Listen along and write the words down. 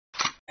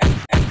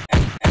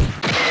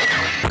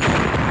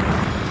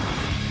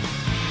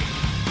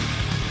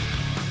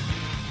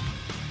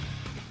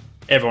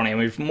Everyone,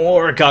 and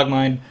more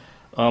Cogmind.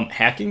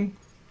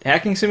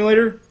 Hacking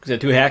simulator. Because I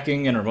have 2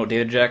 hacking and a remote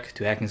data jack,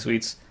 2 hacking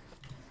suites.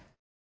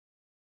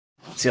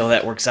 See how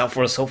that works out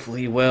for us.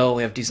 Hopefully, well,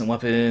 we have decent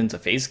weapons, a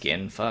phase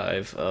scan,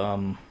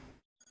 5.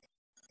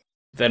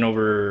 Then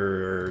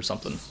over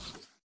something.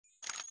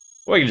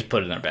 Or you can just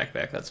put it in our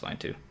backpack. That's fine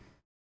too.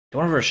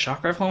 Don't have a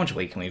shock rifle. How much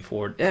weight can we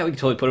afford? Yeah, we can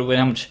totally put it away.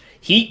 How much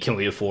heat can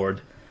we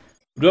afford?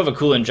 We do have a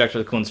coolant injector.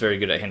 The coolant's very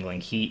good at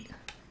handling heat.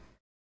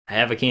 I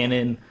have a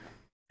cannon.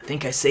 I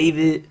think I save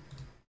it.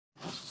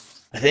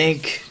 I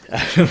think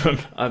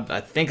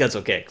I think that's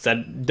okay because I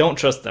don't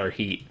trust our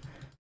heat.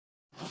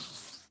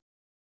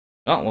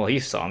 Oh well, he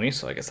saw me,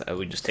 so I guess I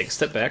would just take a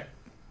step back,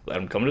 let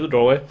him come to the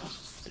doorway.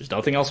 There's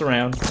nothing else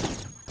around.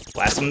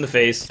 Blast him in the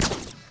face.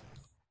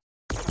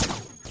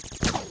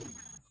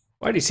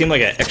 Why do you seem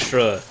like an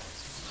extra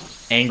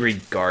angry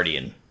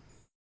guardian?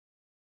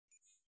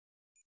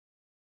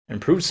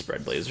 Improved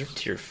spread laser,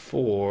 tier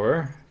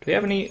 4. Do we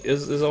have any?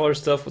 Is all our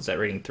stuff? What's that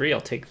rating? 3? I'll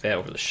take that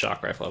over the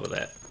shock rifle. Over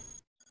that.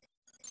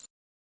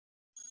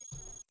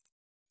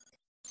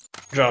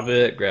 Drop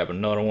it. Grab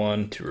another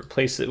one to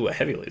replace it. Ooh, a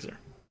heavy laser.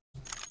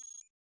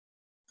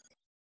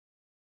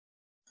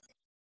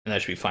 And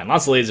that should be fine.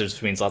 Lots of lasers,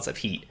 which means lots of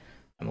heat.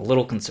 I'm a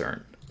little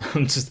concerned.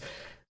 I'm just.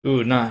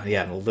 Ooh, nah,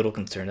 yeah, I'm a little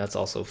concerned. That's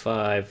also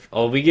 5.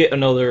 Oh, we get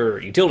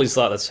another utility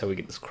slot. That's how we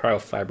get this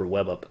cryofiber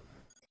web up.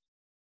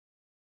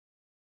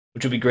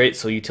 Which would be great,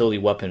 so utility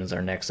weapon is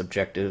our next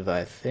objective,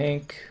 I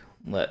think.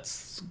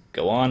 Let's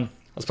go on. I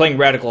was playing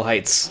Radical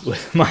Heights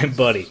with my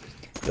buddy.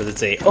 Because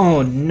it's a,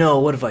 oh no,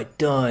 what have I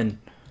done?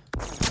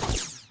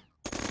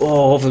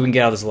 Oh, hopefully we can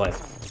get out of this alive.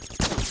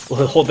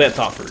 We'll hold that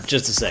thought for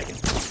just a second.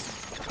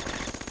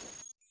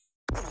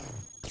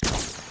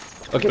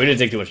 Okay, we didn't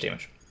take too much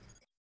damage.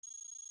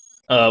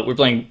 We're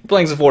playing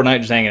some Fortnite,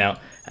 just hanging out,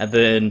 and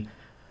then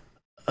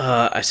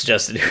I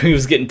suggested he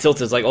was getting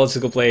tilted. It's like, oh, let's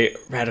just go play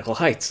Radical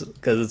Heights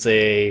because it's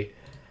a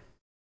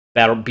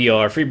battle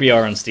BR, free BR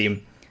on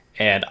Steam,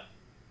 and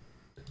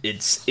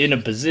it's in a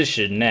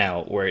position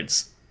now where it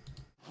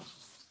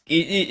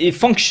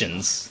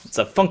functions. It's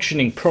a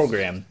functioning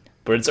program,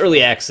 but it's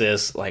early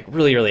access, like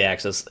really early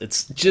access.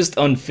 It's just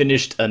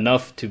unfinished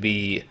enough to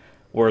be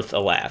worth a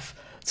laugh.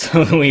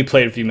 So we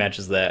played a few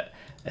matches of that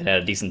and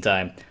had a decent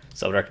time.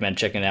 So I would recommend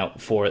checking it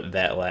out for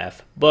that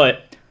laugh.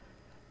 But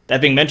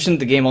that being mentioned,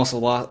 the game also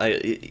lost.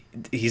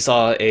 He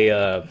saw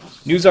a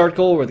news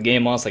article where the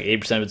game lost like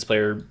 80% of its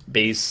player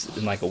base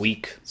in like a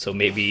week. So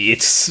maybe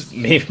it's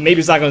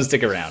not going to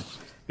stick around.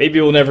 Maybe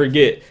it will never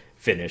get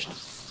finished.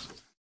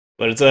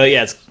 But it's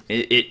yeah,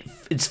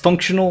 it's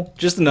functional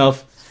just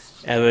enough,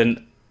 and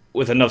then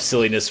with enough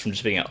silliness from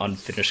just being an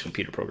unfinished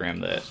computer program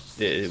that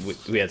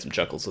we had some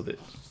chuckles with it.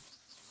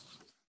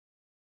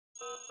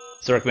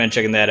 So I recommend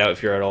checking that out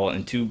if you're at all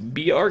into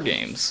BR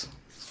games,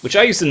 which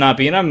I used to not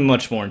be, and I'm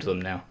much more into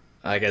them now.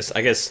 I guess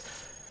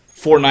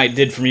Fortnite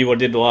did for me what it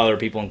did to a lot of other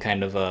people, and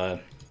kind of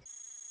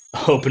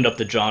opened up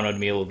the genre to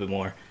me a little bit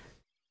more,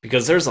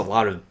 because there's a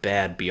lot of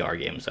bad BR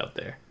games out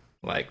there.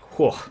 Like,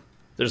 whoa,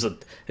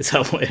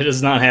 it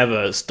does not have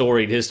a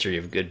storied history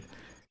of good.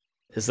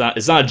 It's not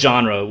a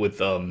genre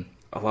with a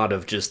lot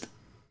of just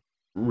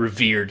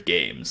revered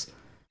games.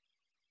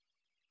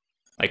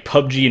 Like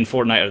PUBG and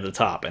Fortnite are the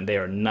top, and they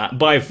are not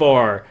by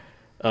far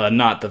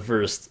not the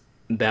first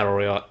battle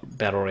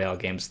royale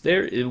games.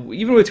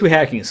 Even with 2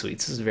 hacking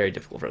suites, this is very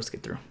difficult for us to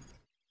get through.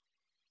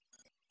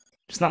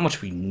 There's not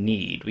much we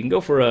need. We can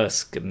go for a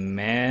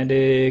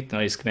schematic. No,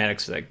 these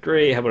schematics are that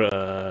great. How about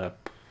a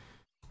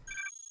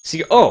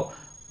see? Oh,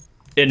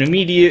 an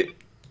immediate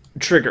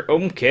trigger.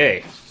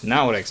 Okay,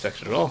 not what I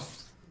expected at all.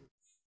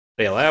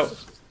 Bail out.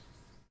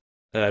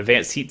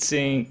 Advanced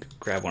heatsink.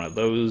 Grab one of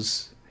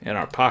those in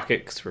our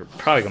pocket, because we're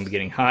probably going to be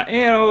getting hot.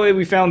 And oh,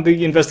 we found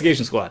the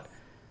investigation squad.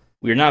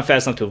 We are not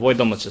fast enough to avoid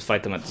them. Let's just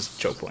fight them at this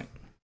choke point.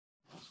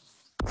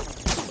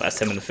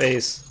 Blast him in the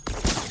face.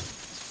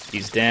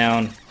 He's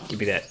down. Give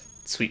me that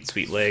sweet,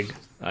 sweet leg.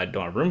 I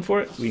don't have room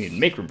for it. We need to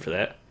make room for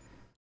that.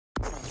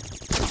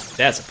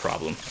 That's a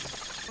problem.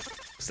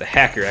 Because the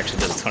hacker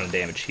actually does a ton of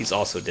damage. He's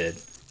also dead.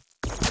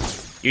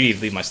 You need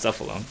to leave my stuff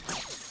alone.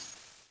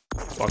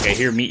 Okay,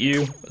 here, meet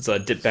you. Let's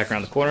dip back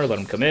around the corner. Let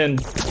him come in.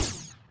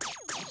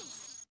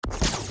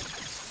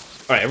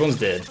 Alright, everyone's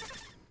dead.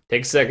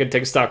 Take a second,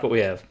 take a stock what we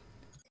have.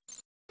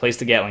 Place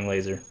the Gatling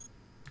laser.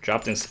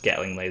 Drop this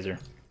Gatling laser.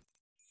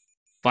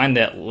 Find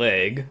that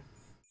leg.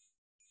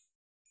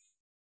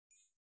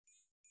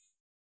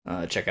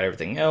 Check out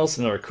everything else,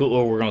 and we're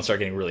cool. We're gonna start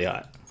getting really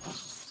hot.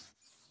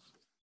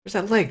 Where's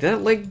that leg?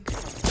 That leg.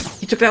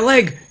 He took that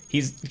leg!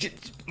 He's.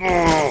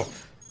 Oh!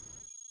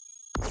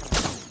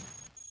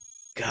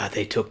 God,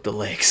 they took the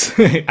legs.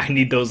 I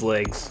need those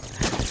legs.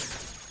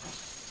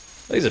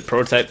 These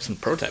are some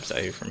prototypes out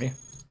here for me.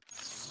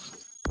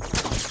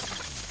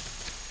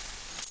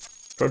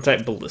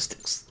 Prototype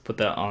ballistics. Put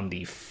that on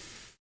the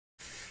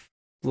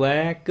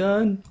flat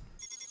gun.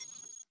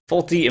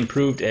 Faulty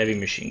improved heavy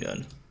machine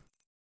gun.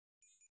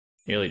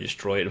 Nearly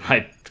destroyed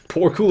my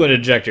poor coolant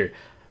injector.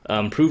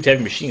 Improved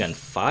heavy machine gun.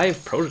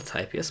 5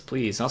 prototype. Yes,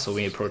 please. Also,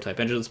 we need a prototype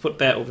engine. Let's put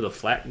that over the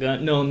flat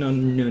gun. No.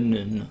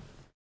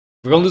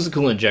 We're gonna lose the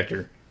coolant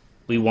injector.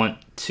 We want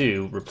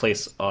to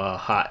replace the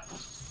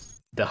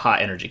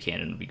hot energy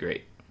cannon would be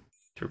great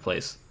to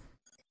replace.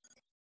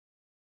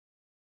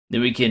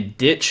 Then we can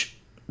ditch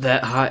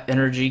that hot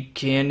energy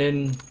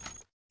cannon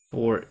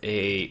for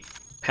a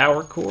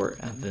power core,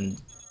 and then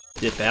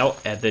dip out,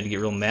 and then get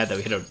real mad that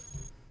we hit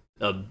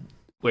a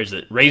where's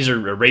it? A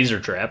razor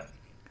trap.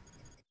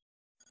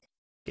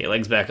 Okay,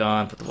 legs back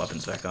on, put the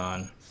weapons back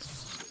on.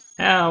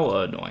 How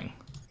annoying.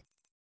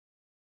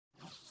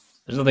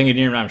 There's nothing in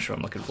here I'm sure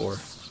I'm looking for.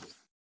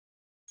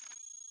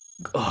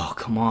 Oh,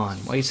 come on.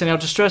 Why are you sending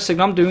out distress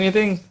signal? I'm doing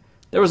anything.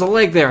 There was a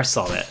leg there, I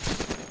saw that.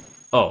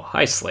 Oh,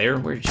 hi Slayer.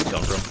 Where did you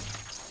come from?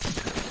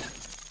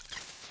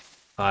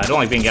 I don't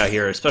like being out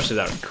here, especially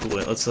without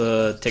coolant. Let's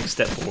take a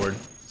step forward.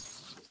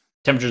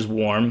 Temperature's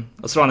warm.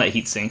 Let's throw on that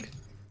heat sink.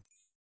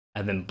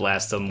 And then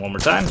blast them one more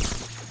time.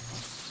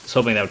 Just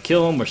hoping that would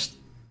kill him. We're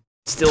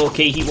still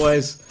okay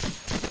heat-wise.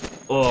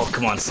 Oh,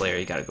 come on, Slayer.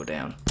 You gotta go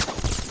down.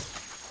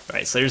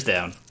 Alright, Slayer's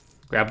down.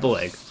 Grab the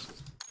leg.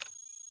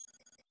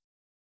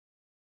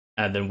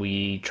 And then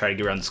we try to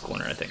get around this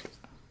corner, I think.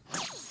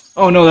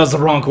 Oh no, that's the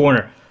wrong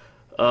corner.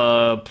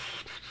 I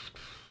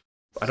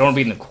don't want to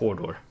be in the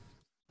corridor.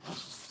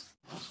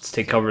 Let's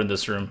take cover in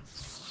this room.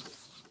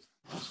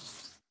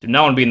 Do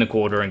not want to be in the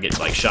corridor and get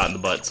like shot in the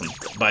butt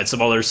by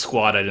some other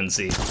squad I didn't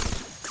see.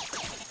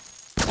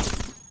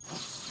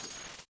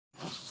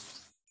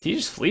 Did he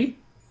just flee?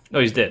 No,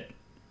 he's dead.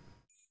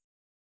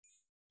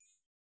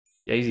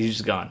 Yeah, he's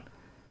just gone.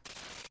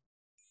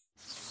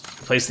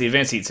 Place the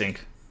advanced heat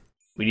sink.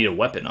 We need a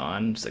weapon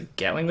on. Just a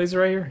Gatling laser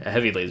right here? A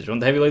heavy laser. Do you want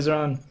the heavy laser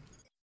on?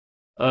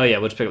 Oh yeah,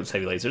 let's pick up this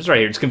heavy laser. It's right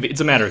here.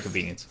 It's a matter of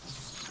convenience.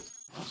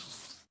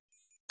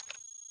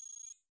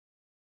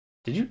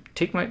 Did you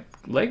take my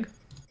leg?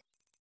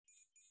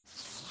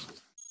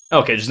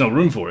 Okay, there's no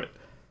room for it.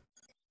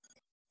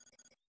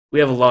 We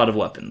have a lot of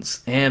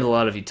weapons and a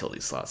lot of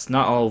utility slots.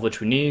 Not all of which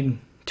we need.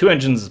 2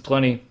 engines is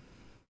plenty.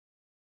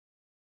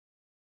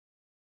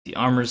 The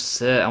armor's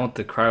set. I want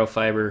the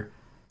cryofiber.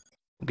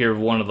 We'll get rid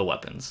of one of the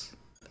weapons.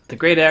 The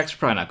great axe,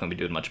 probably not going to be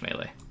doing much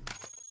melee.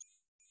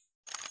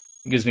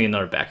 It gives me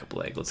another backup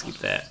leg. Let's keep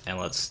that. And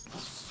let's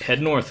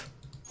head north.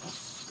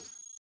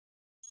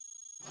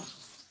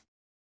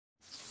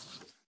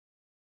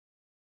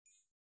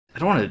 I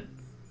don't want to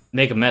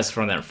make a mess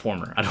from that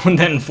informer. I don't want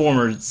that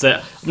informer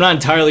set. I'm not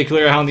entirely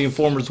clear how the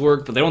informers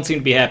work, but they don't seem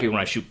to be happy when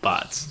I shoot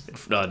bots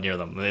near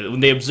them. When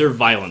they observe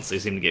violence, they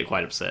seem to get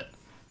quite upset.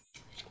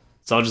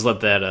 So I'll just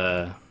let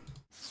that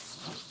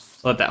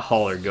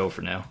hauler go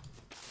for now.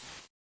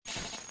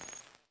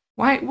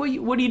 Why?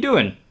 What are you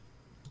doing?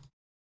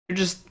 You're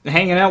just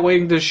hanging out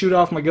waiting to shoot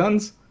off my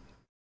guns?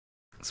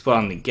 Spot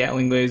on the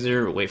Gatling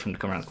laser, wait for him to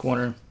come around the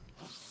corner.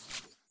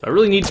 Do I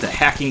really need the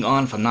hacking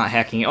on if I'm not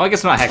hacking? Oh, I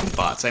guess I'm not hacking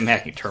bots, I'm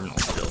hacking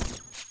terminals still.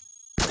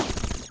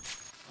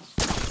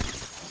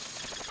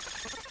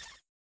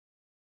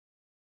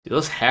 Dude,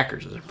 those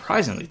hackers are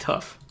surprisingly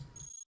tough.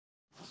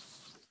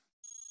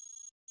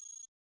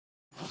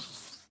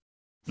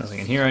 Nothing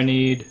in here I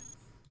need.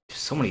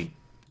 So many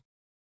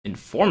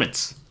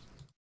informants.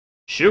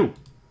 Shoo!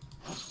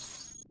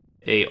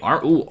 Hey,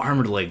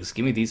 armored legs.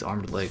 Give me these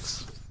armored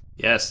legs.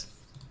 Yes.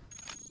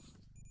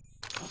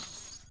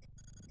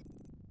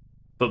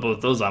 Put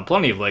both those on.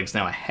 Plenty of legs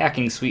now. A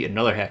hacking suite,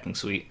 another hacking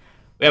suite.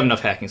 We have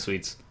enough hacking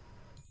suites.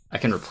 I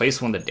can replace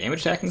one of the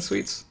damaged hacking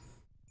suites?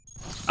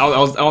 I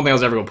don't think I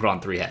was ever going to put on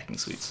 3 hacking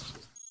suites.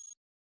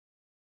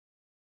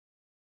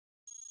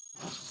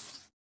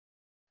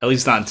 At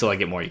least not until I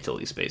get more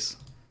utility space.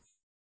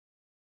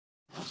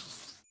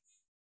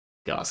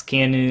 Gauss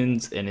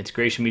cannons, an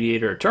integration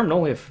mediator, a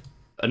terminal. We have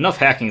enough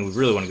hacking. We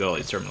really want to go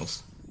to these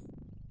terminals.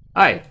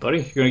 Hi, buddy.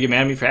 You're going to get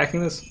mad at me for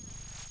hacking this?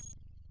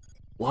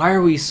 Why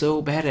are we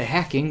so bad at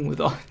hacking with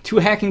 2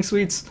 hacking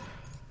suites?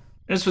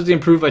 And it's supposed to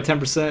improve by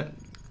 10%.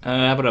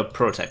 How about a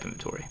prototype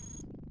inventory?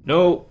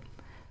 No.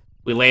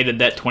 We landed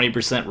that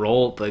 20%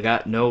 roll, but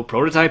got no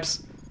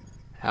prototypes.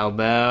 How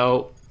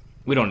about...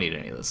 We don't need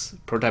any of this.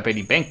 Prototype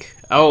ID bank.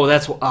 Oh,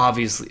 that's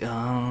obviously...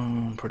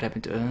 prototype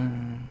into...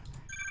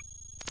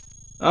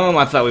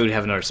 I thought we would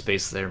have another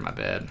space there. My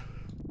bad.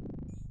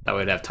 That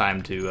would have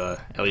time to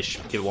at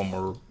least get one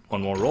more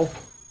roll.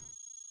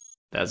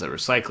 That's a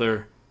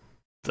recycler.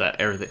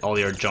 That all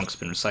the other junk's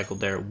been recycled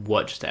there.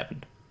 What just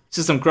happened?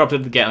 System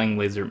corrupted. The Gatling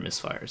laser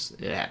misfires.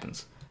 It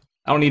happens.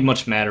 I don't need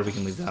much matter. We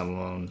can leave that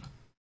alone.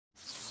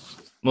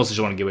 Mostly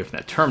just want to get away from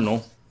that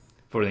terminal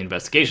before the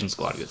investigation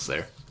squad gets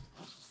there.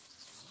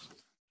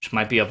 Which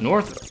might be up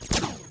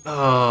north.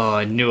 Oh,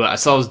 I knew it. I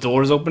saw those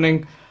doors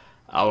opening.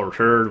 Or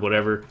heard,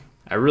 whatever.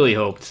 I really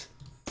hoped.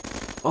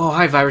 Oh,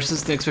 hi,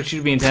 viruses. Didn't expect you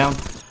to be in town.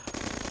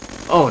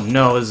 Oh,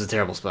 no, this is a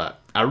terrible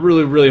spot. I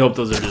really, really hope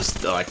those are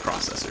just, like,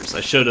 processors.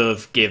 I should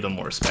have gave them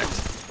more respect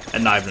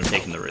and not even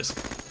taken the risk.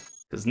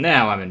 Because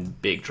now I'm in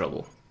big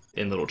trouble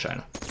in Little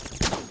China.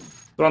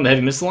 Put on the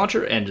heavy missile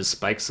launcher and just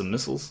spike some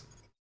missiles.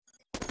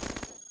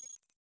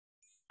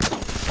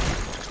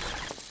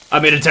 I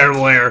made a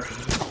terrible error.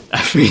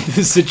 made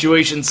the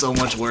situation so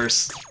much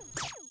worse.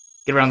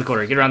 Get around the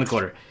corner, get around the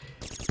corner.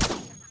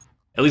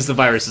 At least the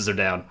viruses are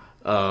down.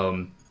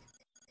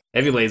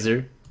 Heavy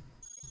laser.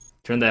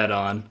 Turn that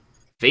on.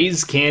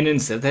 Phase cannon,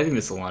 set the heavy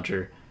missile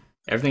launcher.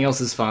 Everything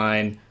else is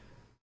fine.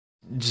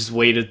 Just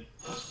wait a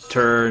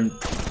turn.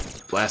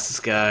 Blast this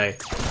guy.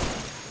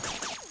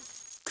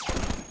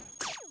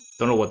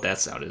 Don't know what that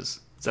sound is.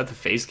 Is that the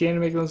phase cannon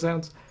making those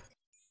sounds?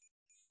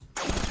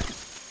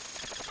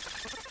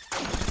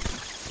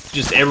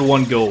 Just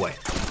everyone go away.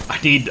 I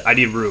need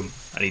room.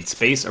 I need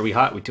space. Are we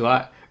hot? Are we too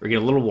hot? We're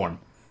getting a little warm.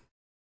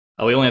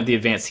 Oh, we only have the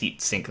advanced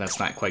heat sink. That's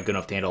not quite good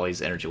enough to handle all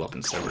these energy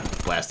weapons that we're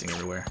blasting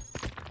everywhere.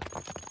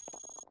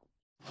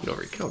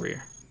 Get over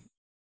here.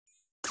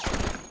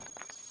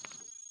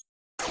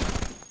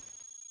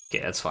 Okay,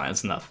 that's fine.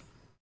 That's enough.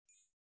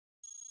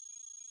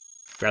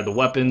 Grab the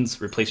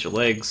weapons. Replace your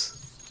legs.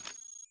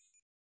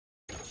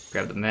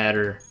 Grab the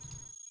matter.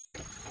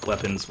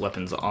 Weapons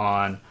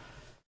on.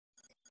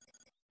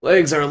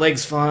 Legs, our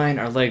legs fine.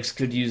 Our legs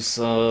could use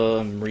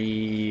some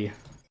resetting,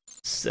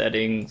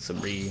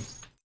 some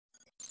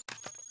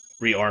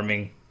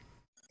rearming.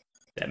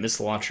 That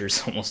missile launcher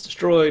is almost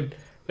destroyed.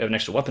 We have an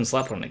extra weapon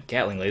slot on a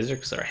Gatling laser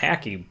because our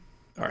hacking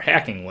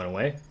went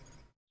away.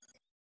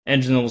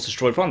 Engine almost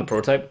destroyed. Put on the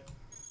prototype.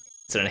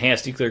 It's an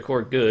enhanced nuclear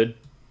core, good.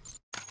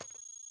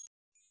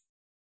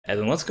 And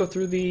then let's go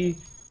through the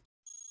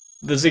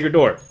secret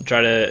door.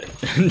 Try to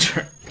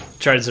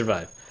try to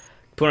survive.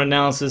 Component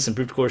analysis,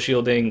 improved core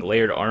shielding,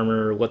 layered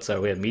armor. What's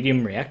that? We have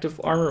medium reactive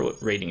armor.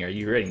 What rating are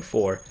you rating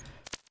for?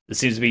 This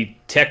seems to be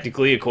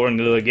technically, according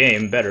to the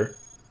game, better.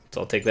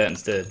 So I'll take that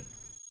instead.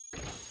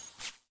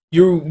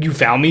 You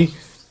found me?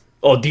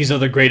 Oh, these are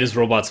the greatest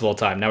robots of all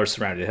time. Now we're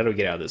surrounded. How do we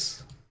get out of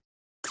this?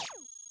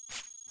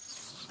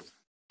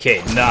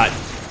 Okay, not.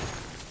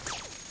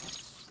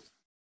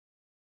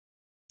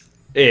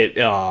 It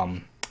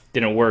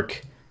didn't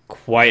work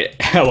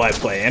quite how I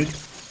planned,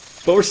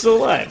 but we're still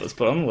alive. Let's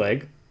put on the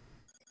leg,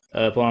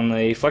 put on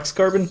the flex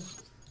carbon,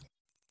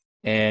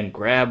 and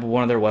grab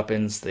one of their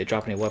weapons. Did they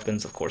drop any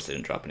weapons? Of course they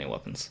didn't drop any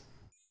weapons.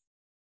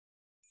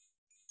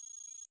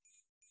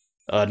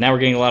 Now we're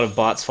getting a lot of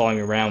bots following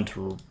me around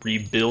to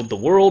rebuild the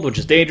world, which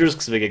is dangerous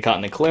because if they get caught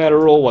in the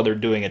collateral while they're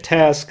doing a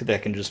task,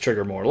 that can just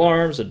trigger more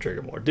alarms and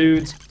trigger more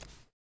dudes.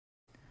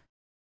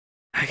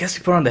 I guess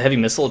we put on the heavy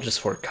missile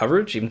just for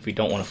coverage, even if we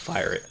don't want to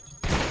fire it.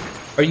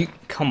 Are you?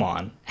 Come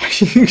on.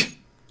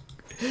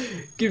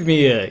 Give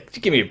me a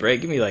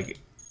break. Give me like,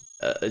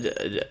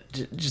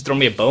 just throw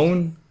me a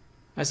bone,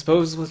 I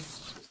suppose.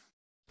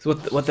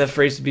 What that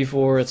phrase would be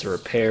for? It's a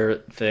repair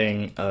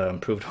thing.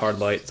 Improved hard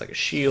light. It's like a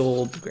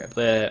shield. Grab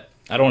that.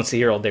 I don't want to sit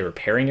here all day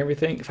repairing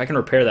everything. If I can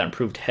repair that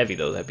improved heavy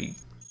though, that'd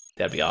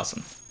be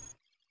awesome.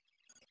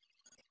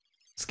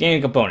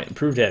 Scanning component.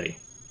 Improved heavy.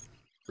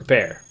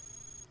 Repair.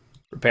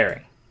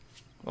 Repairing.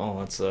 Well,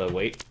 let's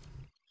wait.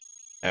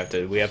 We have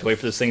to wait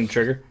for this thing to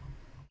trigger.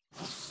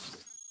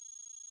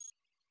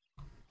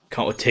 It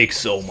would take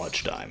so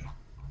much time.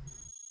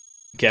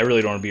 Okay, I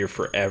really don't want to be here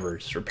forever,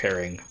 just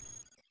repairing.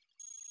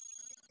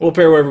 We'll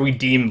repair wherever we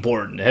deem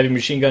important. A heavy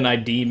machine gun I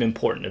deem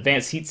important.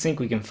 Advanced heat sink,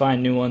 we can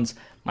find new ones.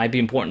 Might be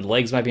important.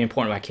 Legs might be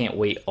important, but I can't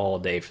wait all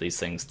day for these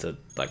things to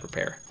like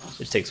repair. It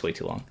just takes way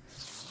too long.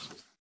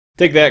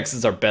 Take that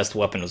because our best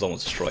weapon was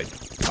almost destroyed.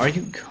 Are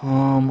you?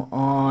 Come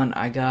on.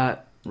 I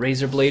got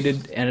razor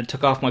bladed and it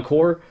took off my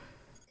core.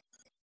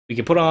 We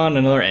can put on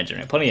another engine.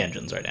 We have plenty of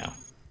engines right now.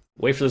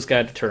 Wait for this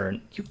guy to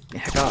turn. You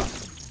heck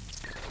off.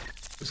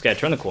 This guy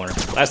turned the corner.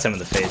 Last time in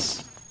the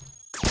face.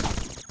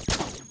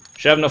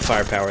 Should have enough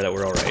firepower that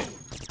we're alright.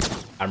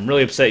 I'm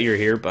really upset you're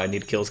here, but I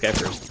need to kill this guy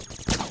first.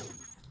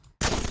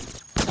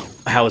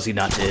 How is he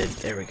not dead?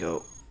 There we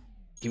go.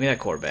 Give me that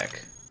core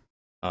back.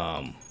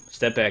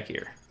 Step back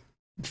here.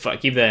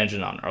 Keep that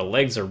engine on. Our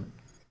legs are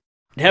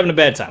having a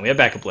bad time. We have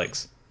backup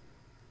legs.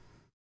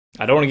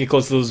 I don't want to get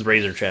close to those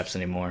razor traps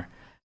anymore.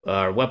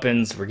 Our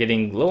weapons, we're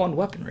getting low on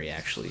weaponry,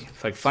 actually.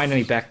 If I can find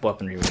any backup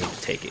weaponry, we need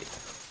to take it.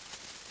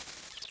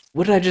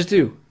 What did I just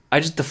do?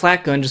 The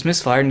flat gun just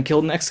misfired and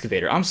killed an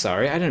excavator. I'm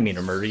sorry, I didn't mean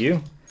to murder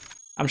you.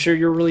 I'm sure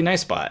you're a really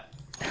nice bot.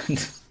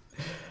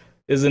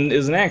 is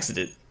an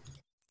accident.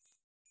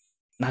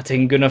 Not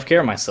taking good enough care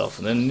of myself,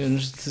 and then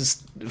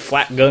just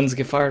flat guns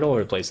get fired all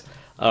over the place.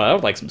 I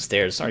would like some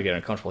stairs. Sorry to get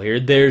uncomfortable here.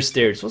 There's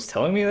stairs. What's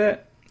telling me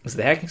that? Is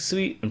the hacking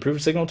suite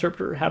improved signal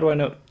interpreter? How do I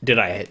know? Did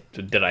I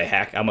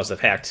hack? I must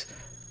have hacked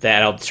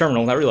that out of the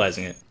terminal, not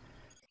realizing it.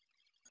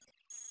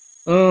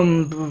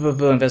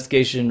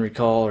 Investigation,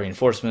 recall,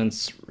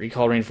 reinforcements.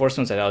 Recall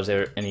reinforcements. I doubt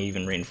there's any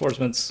even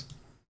reinforcements.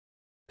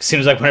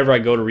 Seems like whenever I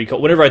go to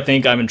recall, whenever I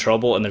think I'm in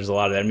trouble and there's a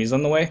lot of enemies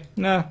on the way,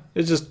 nah,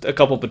 it's just a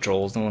couple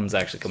patrols. No one's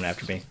actually coming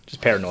after me.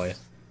 Just paranoia.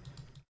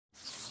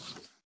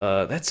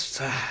 That's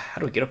how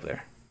do we get up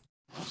there?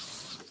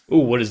 Ooh,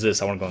 what is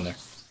this? I want to go in there.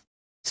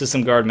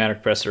 System guard, matter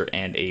compressor,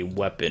 and a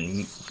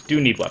weapon.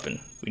 Do need weapon.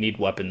 We need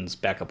weapons,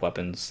 backup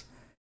weapons,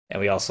 and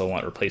we also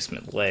want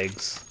replacement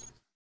legs.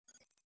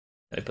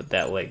 I put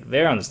that leg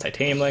there on this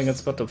titanium leg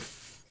that's about to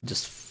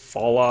just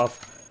fall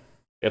off.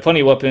 We have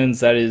plenty of weapons.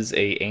 That is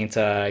a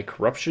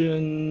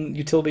anti-corruption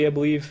utility, I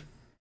believe.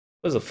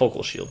 What is a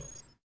focal shield?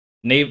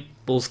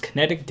 Enables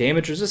kinetic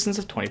damage resistance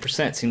of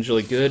 20%. Seems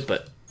really good,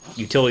 but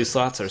utility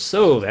slots are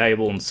so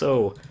valuable and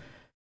so...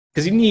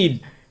 because you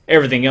need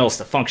everything else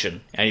to function.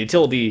 And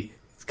utility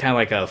is kind of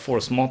like a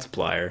force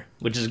multiplier,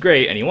 which is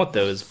great, and you want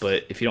those,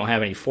 but if you don't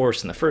have any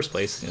force in the first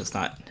place, it's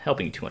not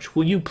helping you too much.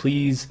 Will you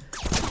please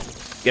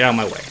get out of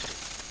my way?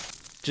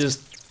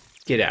 Just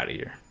get out of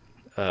here.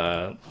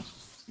 A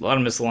lot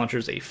of missile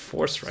launchers, a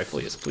force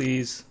rifle, yes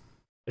please.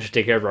 I should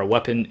take care of our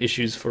weapon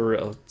issues for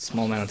a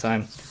small amount of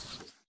time.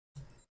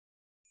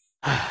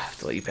 I have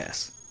to let you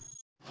pass.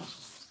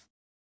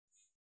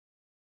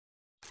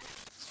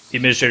 The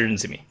administrator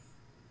didn't see me.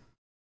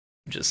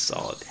 Just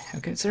solid.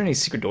 Okay, is there any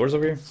secret doors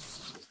over here?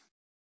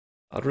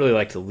 I'd really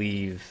like to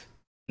leave,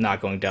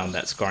 not going down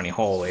that scrawny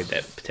hallway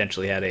that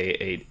potentially had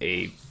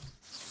a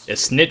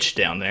snitch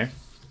down there.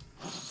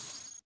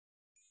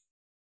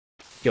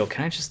 Yo,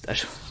 can I just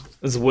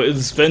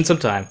let's spend some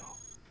time.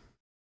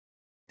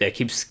 That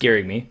keeps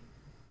scaring me.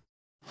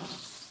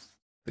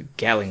 The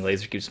Gatling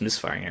laser keeps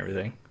misfiring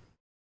everything.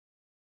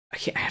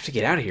 I have to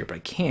get out of here, but I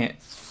can't.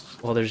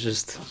 Well, there's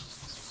just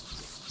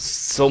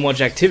so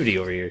much activity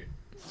over here.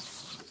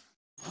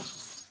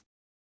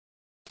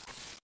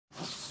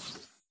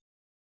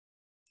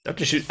 I have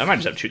to shoot. I might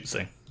just have to shoot this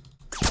thing.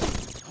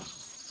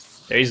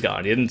 There he's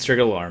gone. He didn't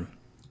trigger alarm.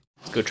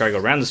 Let's go try to go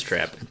around this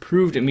trap.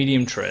 Improved at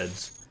medium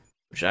treads,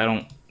 which I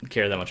don't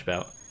care that much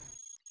about.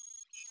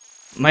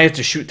 Might have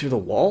to shoot through the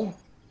wall?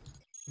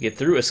 Get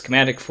through. A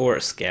schematic for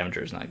a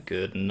scavenger is not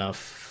good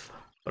enough,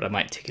 but I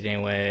might take it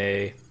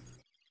anyway.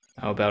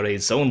 How about a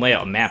zone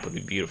layout map would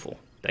be beautiful.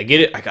 Did I get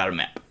it? I got a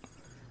map.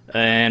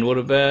 And what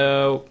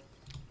about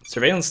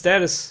surveillance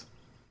status?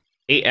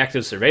 8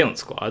 active surveillance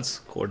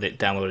squads. Coordinate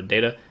downloaded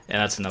data, and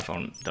that's enough.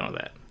 I'm done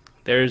with that.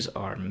 There's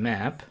our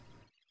map.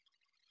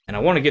 And I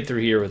want to get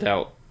through here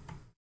without...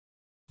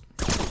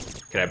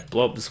 Can I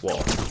blow up this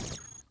wall?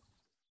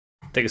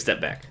 Take a step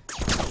back.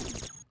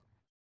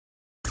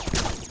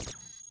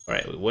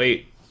 Alright, we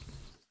wait.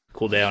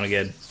 Cool down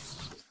again.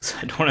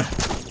 I don't want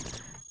to...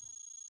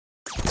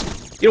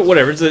 You know,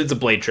 whatever. It's a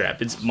blade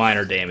trap. It's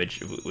minor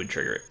damage. It would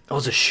trigger it. Oh,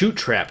 it's a shoot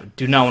trap. I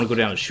do not want to go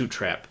down the shoot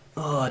trap.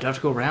 Oh, do I have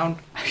to go around?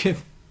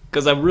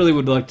 Because I really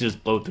would like to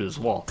just blow through this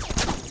wall.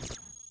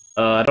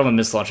 I don't have a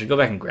missile launcher. Go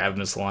back and grab a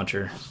missile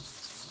launcher.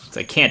 So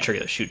I can't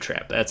trigger the shoot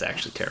trap. That's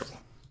actually terrible.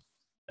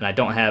 And I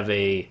don't have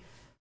a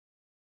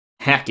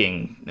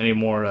hacking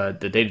anymore.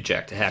 The data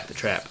jack to hack the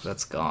trap.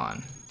 That's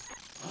gone.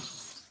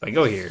 If I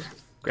go here,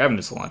 grab a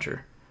missile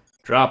launcher,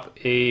 drop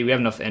a... We have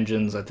enough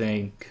engines, I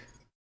think.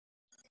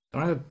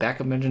 Don't I have a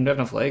backup engine? Do I have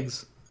enough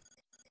legs?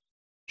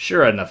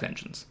 Sure, I have enough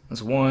engines.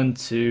 That's 1,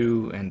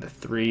 2, and the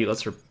 3.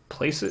 Let's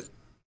replace it.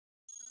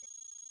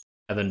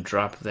 And then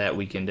drop that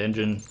weakened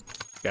engine.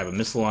 Grab a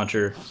missile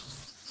launcher.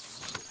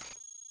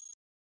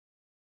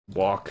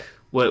 Walk.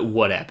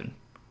 What happened?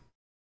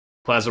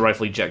 Plasma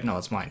rifle eject. No,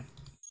 it's mine.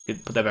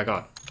 Put that back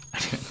on.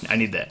 I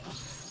need that.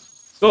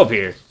 Go up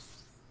here.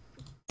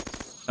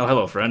 Oh,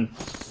 hello, friend.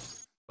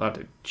 I'll have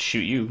to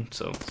shoot you,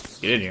 so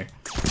get in here.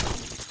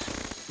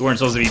 You weren't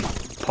supposed to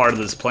be part of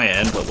this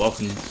plan, but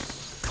welcome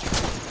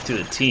to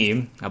the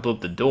team. I blew up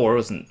the door.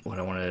 Wasn't what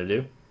I wanted to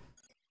do.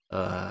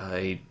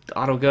 A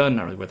auto gun,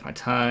 not really worth my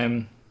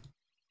time.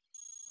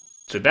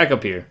 So back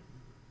up here.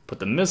 Put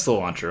the missile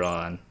launcher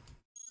on.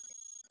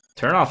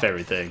 Turn off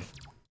everything.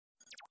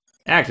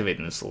 Activate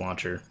the missile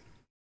launcher.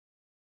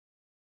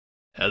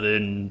 And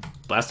then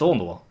blast a hole in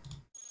the wall.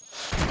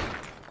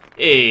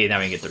 Hey, now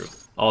we can get through.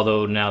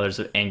 Although now there's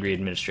an angry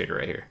administrator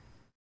right here.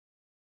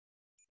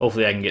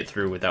 Hopefully I can get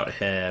through without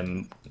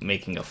him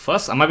making a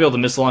fuss. I might be able to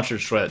missile launcher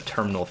destroy that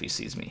terminal if he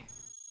sees me.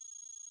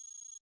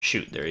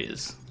 Shoot, there he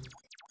is.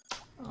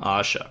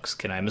 Aw, shucks.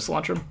 Can I missile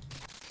launch him?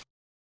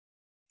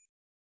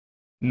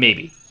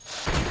 Maybe.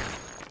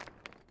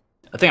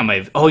 I think I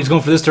might have... Oh, he's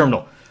going for this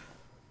terminal.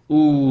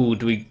 Ooh,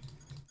 do we...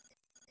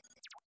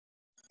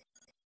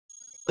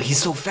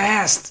 He's so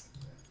fast!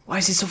 Why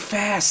is he so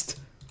fast?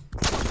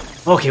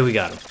 Okay, we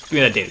got him. Give me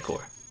that data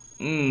core.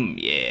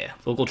 Yeah.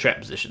 Local trap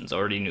positions.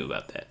 Already knew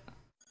about that.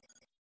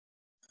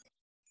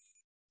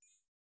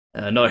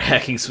 Another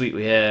hacking suite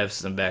we have.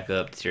 System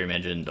backup. Deuterium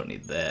engine. Don't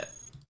need that.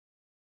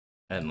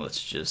 And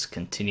let's just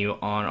continue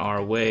on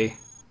our way.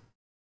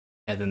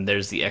 And then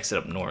there's the exit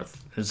up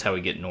north. This is how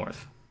we get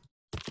north.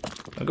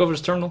 I'll go over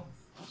this terminal.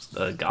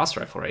 The Gauss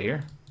rifle right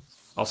here.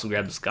 Also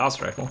grab this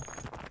Gauss rifle.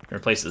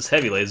 Replace this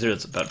heavy laser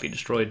that's about to be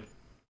destroyed.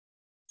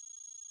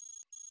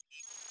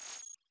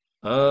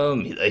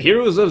 The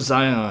Heroes of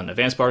Zion.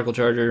 Advanced particle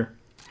charger.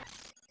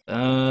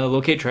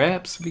 Locate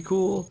traps would be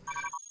cool.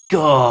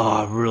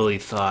 God, I really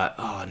thought.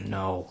 Oh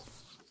no.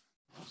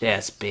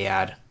 That's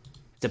bad.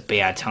 It's a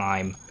bad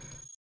time.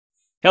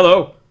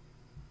 Hello.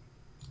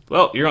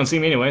 Well, you're gonna see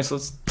me anyway, so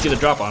let's get a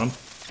drop on him.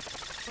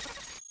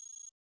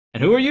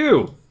 And who are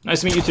you?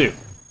 Nice to meet you too.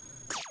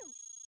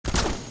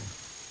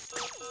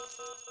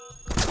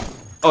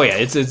 Oh yeah,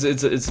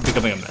 it's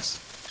becoming a mess.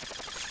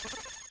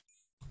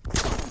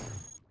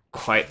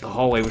 Quite the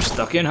hallway we're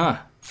stuck in, huh?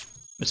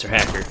 Mr.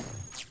 Hacker.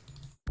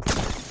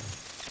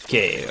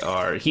 Okay,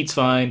 our heat's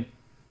fine.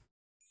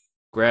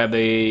 Grab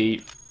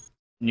a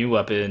new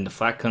weapon. The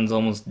flak gun's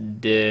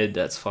almost dead.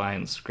 That's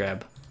fine. Let's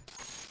grab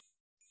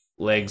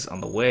legs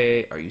on the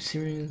way. Are you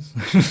serious?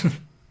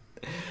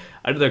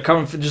 They're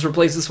coming. Just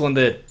replace this one.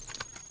 That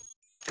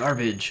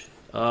garbage.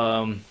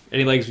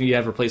 Any legs you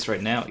have replaced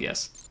right now?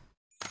 Yes.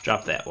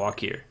 Drop that. Walk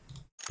here.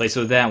 Replace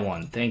it with that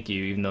one. Thank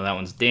you. Even though that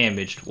one's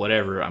damaged,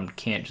 whatever. I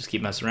can't just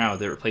keep messing around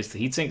with it. Replace the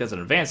heatsink. That's an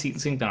advanced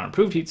heatsink, not an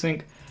improved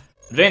heatsink.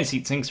 Advanced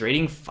heatsinks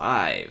rating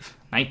 5.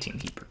 19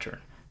 heat per turn.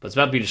 But it's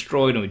about to be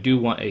destroyed, and we do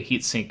want a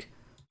heatsink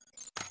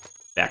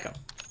backup.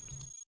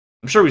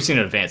 I'm sure we've seen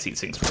advanced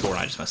heatsinks before, and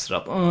I just messed it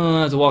up.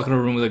 I have to walk in a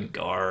room with a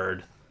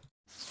guard.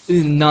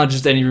 Not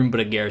just any room,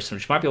 but a garrison,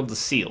 which might be able to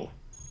seal.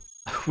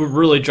 We're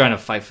really trying to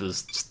fight for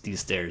these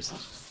stairs.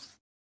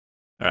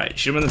 Alright,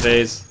 shoot him in the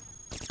face.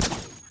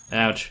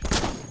 Ouch.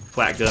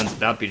 Flat gun's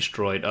about to be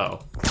destroyed. Uh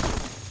oh.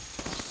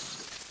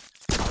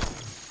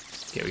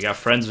 Okay, we got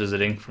friends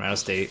visiting from out of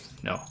state.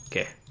 No.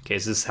 Okay. Okay,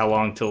 is this how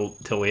long till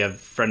we have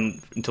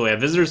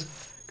visitors?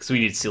 Because we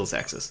need seals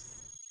access.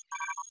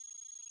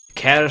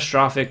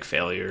 Catastrophic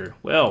failure.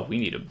 Well, we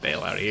need to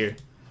bail out of here.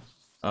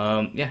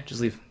 Yeah,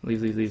 just leave.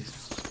 Leave.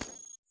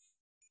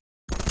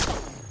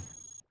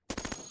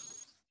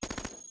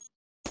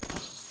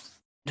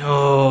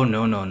 No.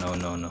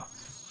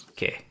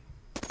 Okay.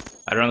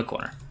 Right around the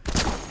corner.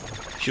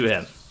 Shoot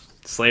him.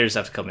 Slayers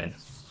have to come in.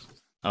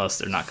 Unless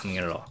they're not coming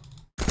in at all.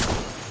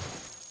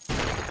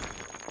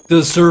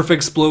 The surf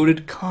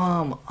exploded.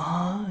 Come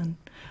on.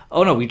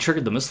 Oh no, we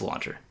triggered the missile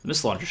launcher. The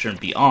missile launcher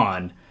shouldn't be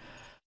on.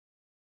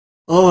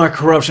 Oh, our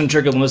corruption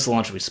triggered the missile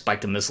launcher. We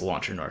spiked a missile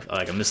launcher into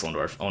a missile into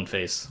our own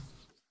face.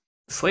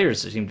 The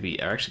Slayers seem to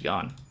be actually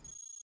gone.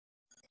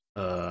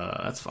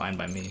 That's fine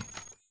by me.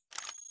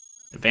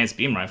 Advanced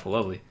beam rifle,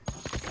 lovely.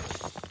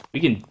 We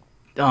can.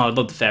 Oh, I'd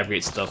love to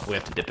fabricate stuff. We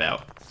have to dip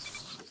out.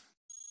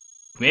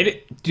 Made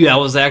it. Dude, that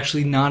was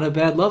actually not a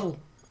bad level.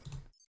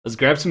 Let's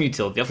grab some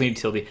utility. Definitely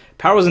utility.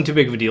 Power wasn't too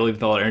big of a deal, even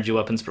though our energy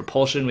weapons,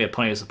 propulsion, we have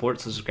plenty of support,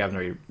 so let's just grab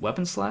another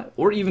weapon slot.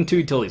 Or even 2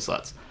 utility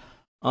slots.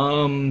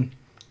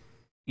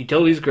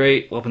 Utility's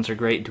great, weapons are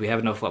great. Do we have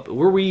enough weapons?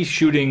 Were we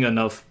shooting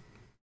enough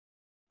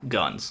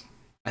guns?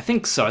 I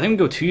think so. I think we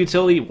go 2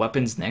 utility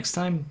weapons next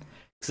time.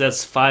 Because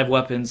that's 5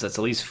 weapons, that's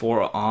at least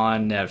 4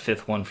 on, that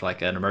 5th one for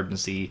like an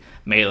emergency,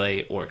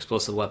 melee, or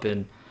explosive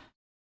weapon.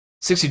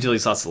 6 utility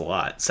slots is a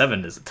lot.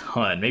 7 is a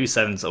ton. Maybe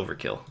 7 is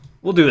overkill.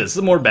 We'll do this. This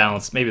is more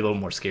balanced, maybe a little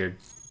more scared.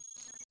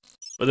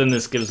 But then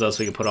this gives us,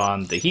 we can put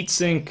on the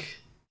heatsink,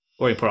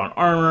 or we can put on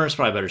armor. It's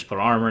probably better to put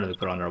on armor, and then we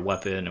put on our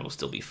weapon, it will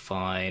still be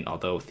fine.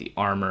 Although with the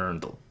armor,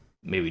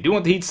 maybe we do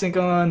want the heatsink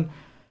on,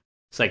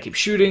 so I keep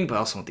shooting, but I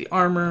also want the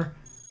armor.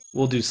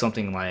 We'll do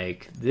something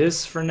like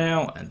this for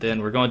now, and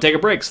then we're going to take a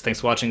break. So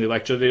thanks for watching.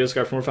 Like the video,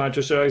 subscribe for more fun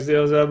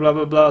videos, blah,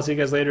 blah, blah. See you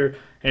guys later.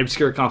 An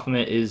obscure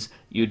compliment is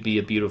you'd be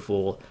a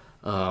beautiful,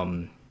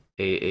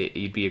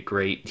 you'd be a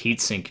great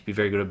heatsink. You'd be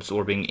very good at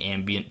absorbing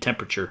ambient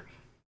temperature,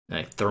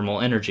 like thermal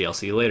energy. I'll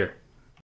see you later.